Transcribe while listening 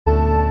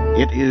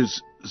It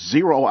is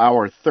 0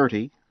 hour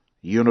 30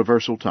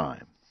 Universal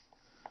Time.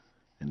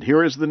 And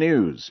here is the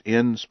news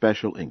in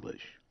special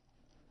English.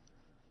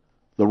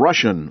 The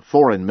Russian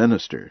foreign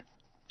minister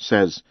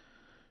says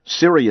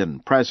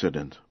Syrian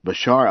President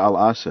Bashar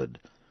al-Assad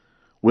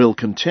will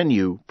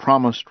continue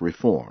promised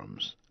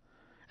reforms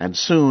and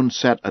soon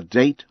set a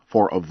date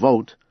for a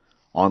vote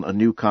on a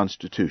new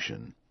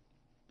constitution.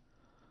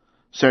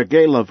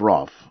 Sergei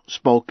Lavrov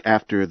spoke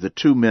after the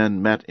two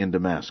men met in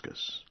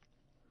Damascus.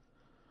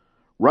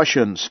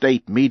 Russian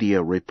state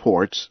media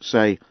reports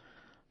say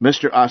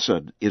Mr.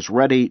 Assad is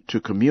ready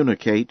to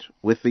communicate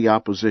with the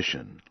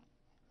opposition.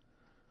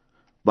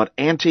 But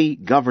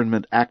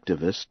anti-government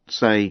activists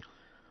say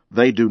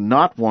they do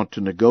not want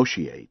to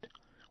negotiate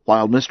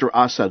while Mr.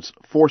 Assad's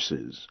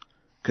forces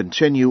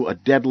continue a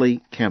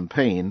deadly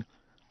campaign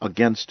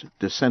against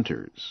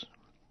dissenters.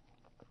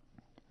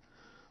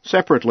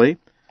 Separately,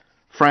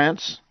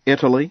 France,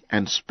 Italy,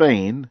 and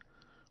Spain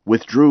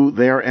withdrew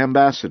their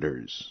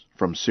ambassadors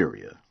from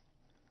Syria.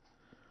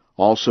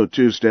 Also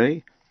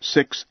Tuesday,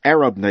 6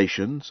 Arab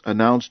nations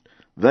announced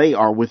they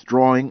are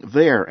withdrawing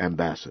their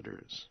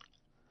ambassadors.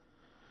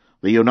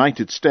 The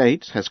United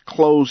States has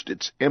closed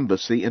its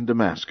embassy in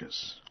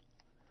Damascus.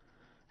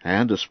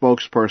 And a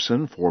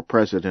spokesperson for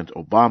President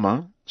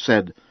Obama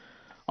said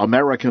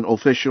American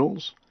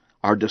officials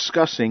are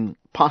discussing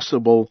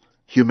possible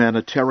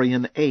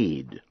humanitarian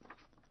aid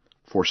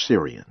for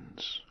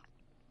Syrians.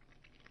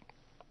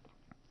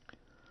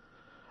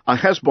 A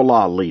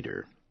Hezbollah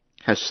leader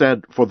has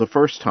said for the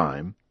first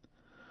time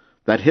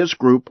that his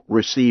group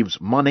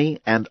receives money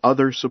and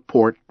other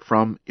support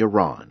from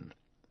Iran.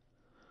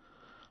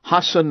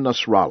 Hassan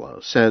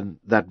Nasrallah said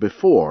that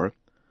before,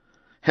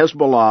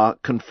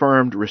 Hezbollah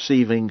confirmed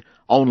receiving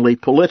only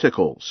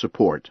political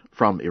support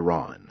from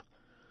Iran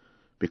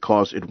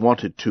because it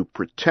wanted to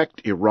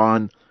protect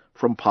Iran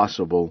from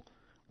possible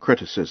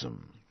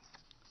criticism.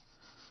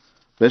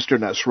 Mr.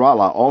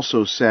 Nasrallah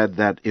also said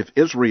that if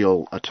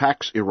Israel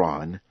attacks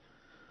Iran,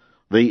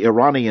 the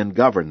Iranian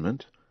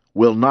government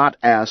will not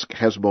ask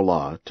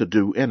Hezbollah to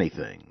do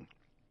anything.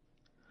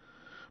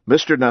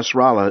 Mr.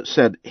 Nasrallah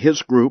said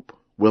his group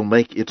will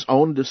make its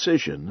own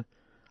decision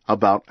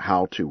about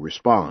how to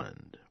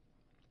respond.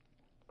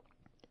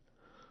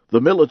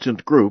 The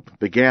militant group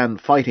began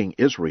fighting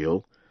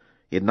Israel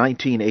in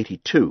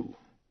 1982.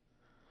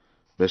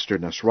 Mr.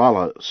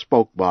 Nasrallah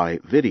spoke by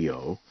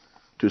video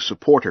to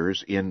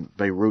supporters in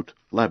Beirut,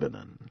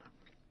 Lebanon.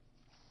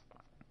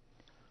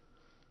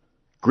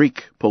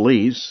 Greek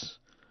police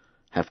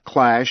have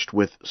clashed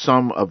with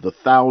some of the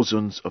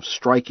thousands of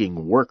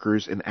striking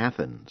workers in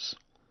Athens.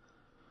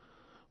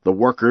 The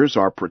workers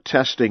are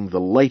protesting the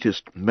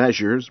latest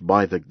measures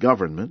by the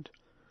government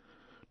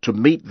to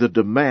meet the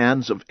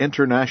demands of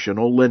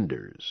international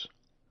lenders.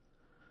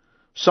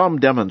 Some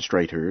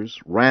demonstrators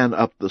ran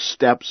up the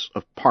steps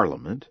of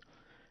Parliament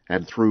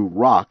and threw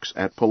rocks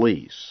at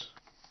police.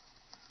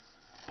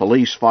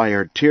 Police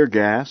fired tear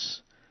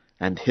gas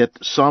and hit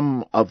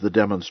some of the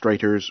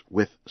demonstrators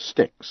with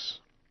sticks.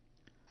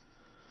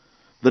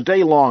 The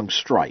day-long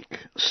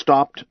strike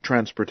stopped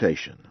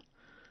transportation,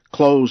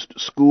 closed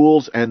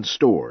schools and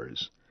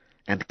stores,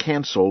 and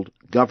canceled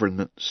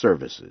government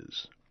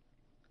services.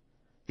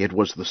 It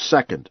was the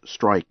second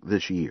strike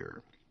this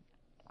year.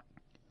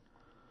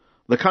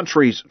 The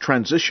country's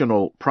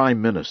transitional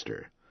prime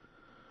minister,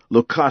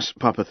 Loukas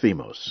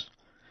Papathimos,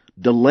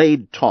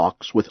 delayed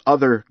talks with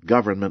other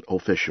government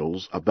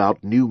officials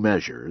about new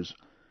measures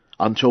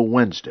until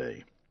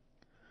Wednesday.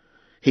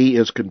 He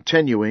is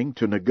continuing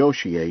to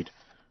negotiate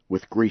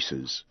with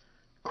Greece's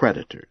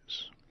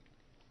creditors.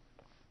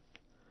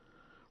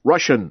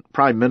 Russian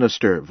Prime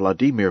Minister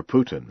Vladimir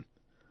Putin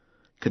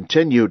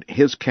continued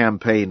his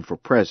campaign for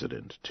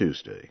president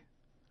Tuesday.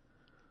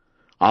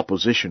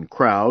 Opposition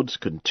crowds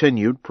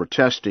continued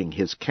protesting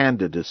his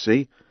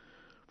candidacy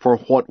for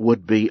what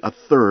would be a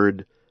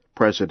third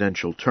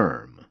presidential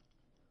term.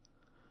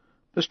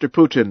 Mr.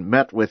 Putin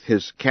met with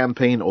his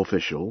campaign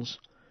officials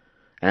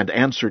and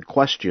answered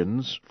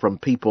questions from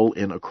people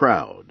in a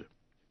crowd.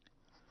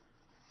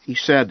 He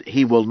said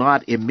he will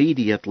not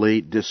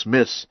immediately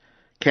dismiss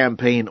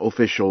campaign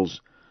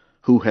officials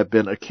who have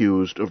been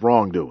accused of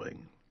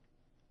wrongdoing.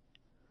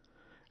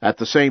 At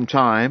the same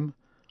time,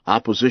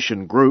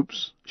 opposition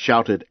groups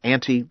shouted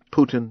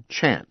anti-Putin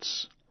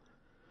chants.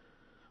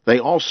 They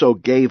also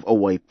gave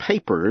away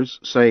papers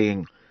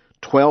saying,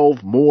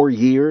 12 more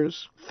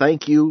years?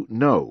 Thank you,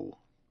 no.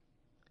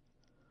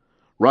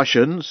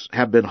 Russians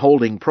have been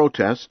holding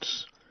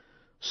protests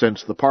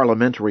since the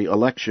parliamentary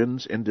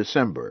elections in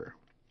December.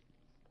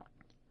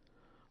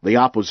 The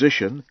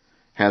opposition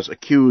has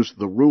accused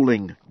the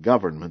ruling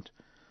government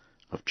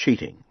of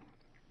cheating.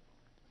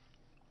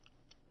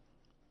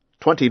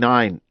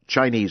 29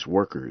 Chinese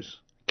workers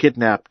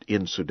kidnapped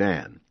in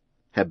Sudan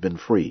have been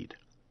freed.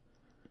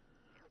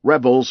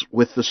 Rebels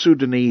with the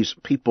Sudanese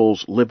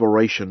People's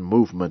Liberation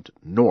Movement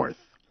North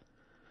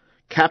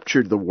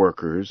captured the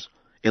workers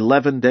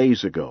 11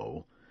 days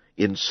ago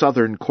in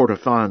southern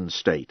Kordofan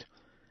state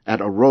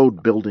at a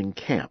road-building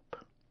camp.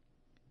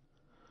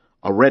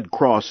 A Red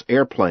Cross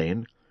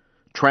airplane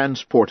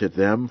transported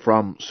them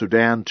from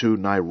Sudan to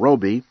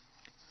Nairobi,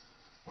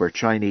 where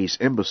Chinese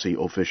embassy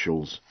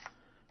officials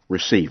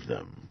received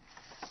them.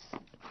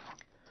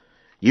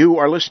 You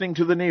are listening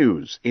to the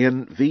news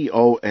in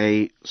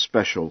VOA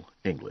Special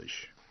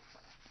English.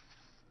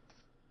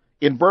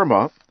 In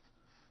Burma,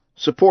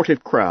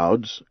 supportive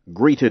crowds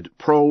greeted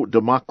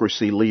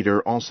pro-democracy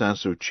leader Aung San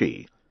Suu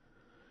Kyi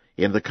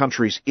in the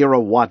country's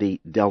Irrawaddy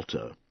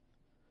Delta.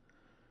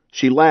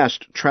 She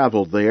last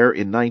traveled there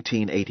in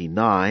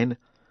 1989,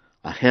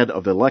 ahead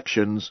of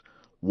elections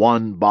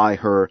won by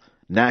her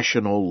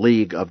National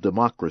League of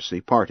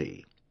Democracy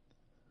party.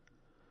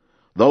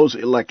 Those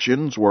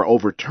elections were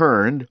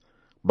overturned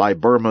by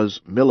Burma's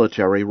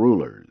military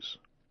rulers.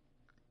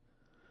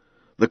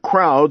 The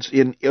crowds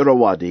in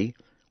Irrawaddy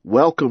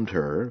welcomed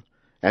her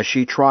as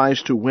she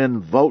tries to win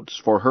votes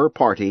for her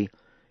party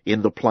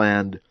in the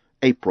planned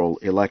April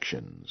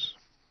elections.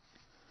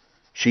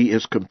 She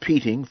is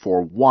competing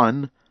for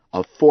one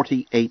of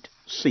 48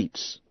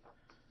 seats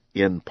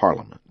in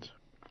Parliament.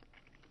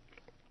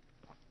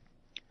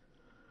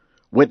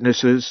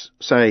 Witnesses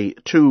say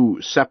 2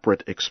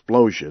 separate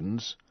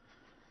explosions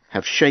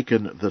have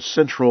shaken the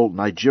central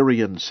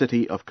Nigerian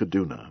city of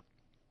Kaduna.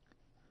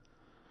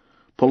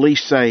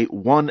 Police say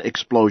one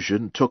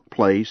explosion took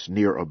place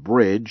near a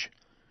bridge,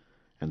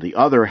 and the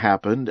other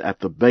happened at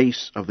the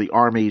base of the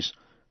Army's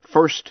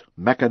 1st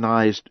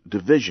Mechanized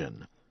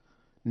Division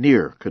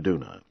near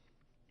Kaduna.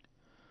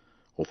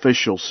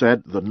 Officials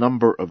said the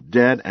number of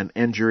dead and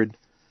injured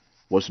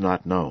was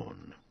not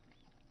known.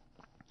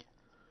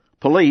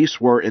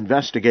 Police were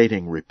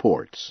investigating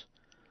reports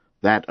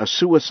that a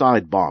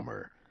suicide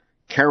bomber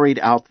carried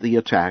out the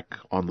attack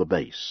on the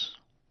base.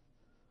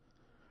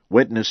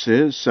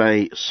 Witnesses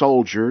say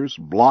soldiers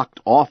blocked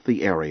off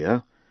the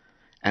area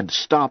and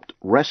stopped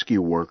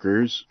rescue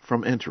workers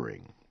from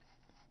entering.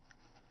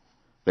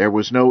 There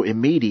was no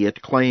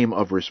immediate claim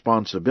of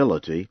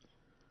responsibility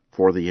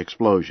for the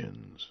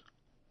explosions.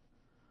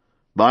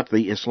 But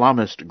the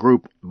Islamist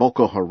group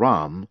Boko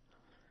Haram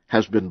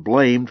has been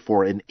blamed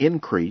for an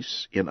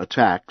increase in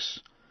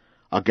attacks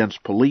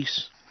against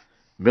police,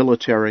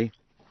 military,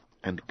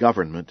 and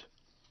government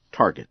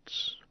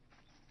targets.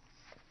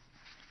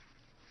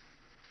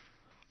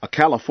 A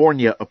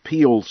California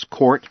appeals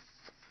court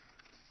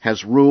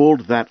has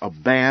ruled that a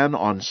ban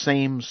on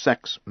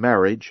same-sex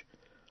marriage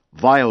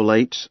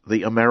violates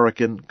the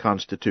American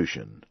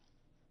Constitution.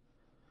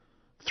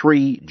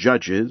 3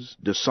 judges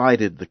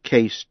decided the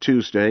case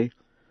Tuesday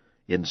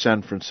in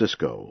San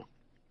Francisco.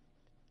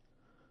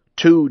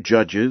 2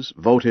 judges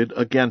voted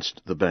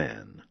against the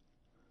ban.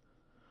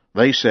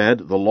 They said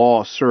the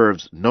law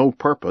serves no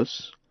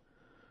purpose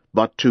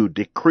but to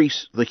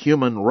decrease the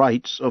human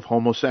rights of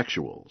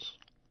homosexuals.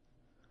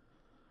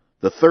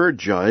 The 3rd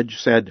judge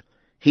said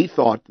he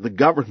thought the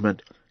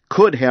government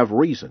could have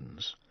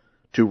reasons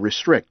to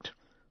restrict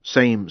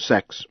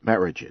same-sex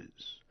marriages.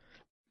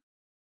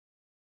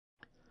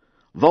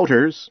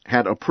 Voters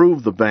had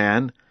approved the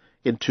ban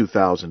in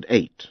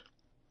 2008.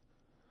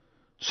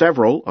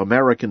 Several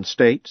American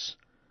states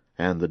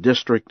and the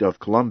District of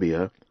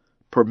Columbia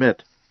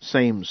permit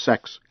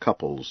same-sex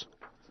couples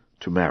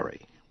to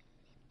marry.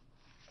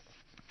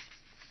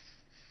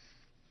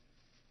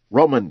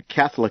 Roman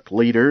Catholic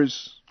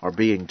leaders are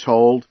being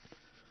told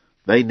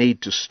they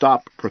need to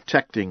stop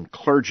protecting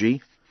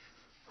clergy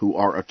who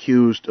are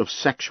accused of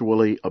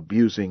sexually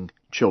abusing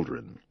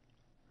children.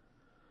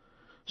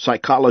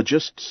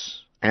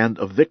 Psychologists and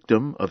a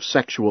victim of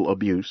sexual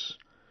abuse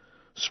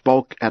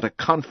spoke at a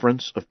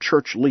conference of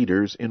church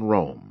leaders in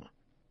Rome.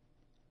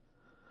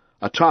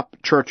 A top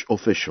church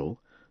official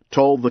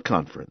told the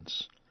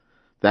conference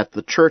that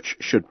the church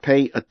should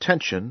pay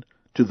attention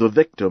to the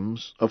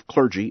victims of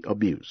clergy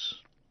abuse.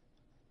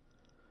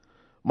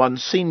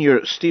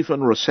 Monsignor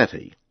Stephen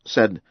Rossetti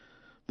said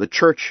the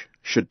church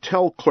should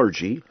tell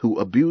clergy who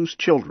abuse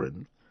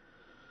children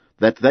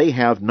that they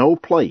have no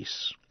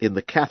place in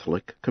the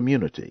Catholic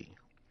community.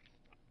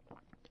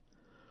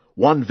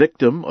 One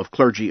victim of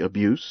clergy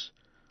abuse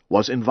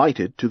was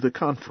invited to the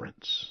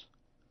conference.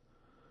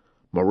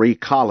 Marie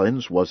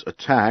Collins was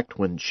attacked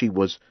when she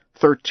was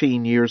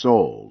 13 years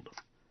old.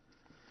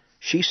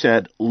 She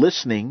said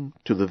listening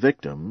to the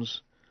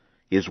victims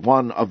is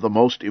one of the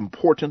most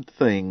important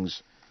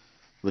things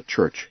the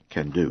church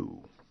can do.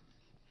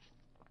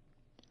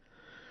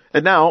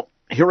 And now,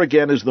 here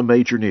again is the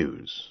major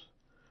news.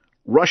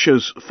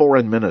 Russia's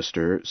foreign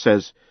minister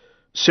says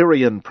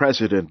Syrian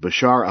President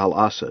Bashar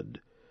al-Assad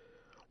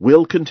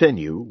will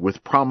continue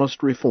with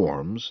promised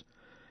reforms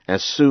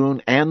as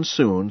soon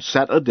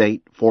set a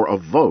date for a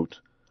vote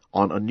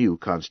on a new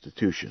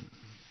constitution.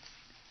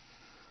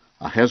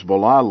 A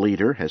Hezbollah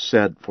leader has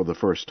said for the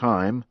first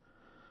time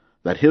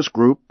that his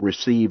group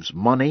receives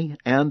money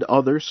and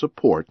other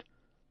support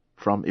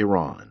from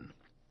Iran.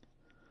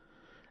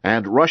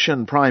 And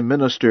Russian Prime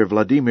Minister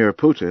Vladimir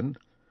Putin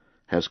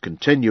has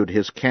continued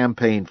his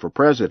campaign for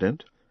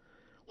president,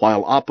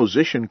 while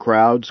opposition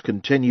crowds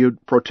continued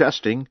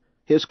protesting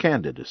his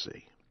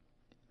candidacy.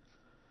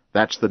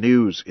 That's the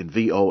news in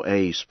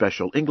VOA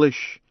Special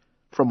English.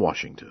 from Washington.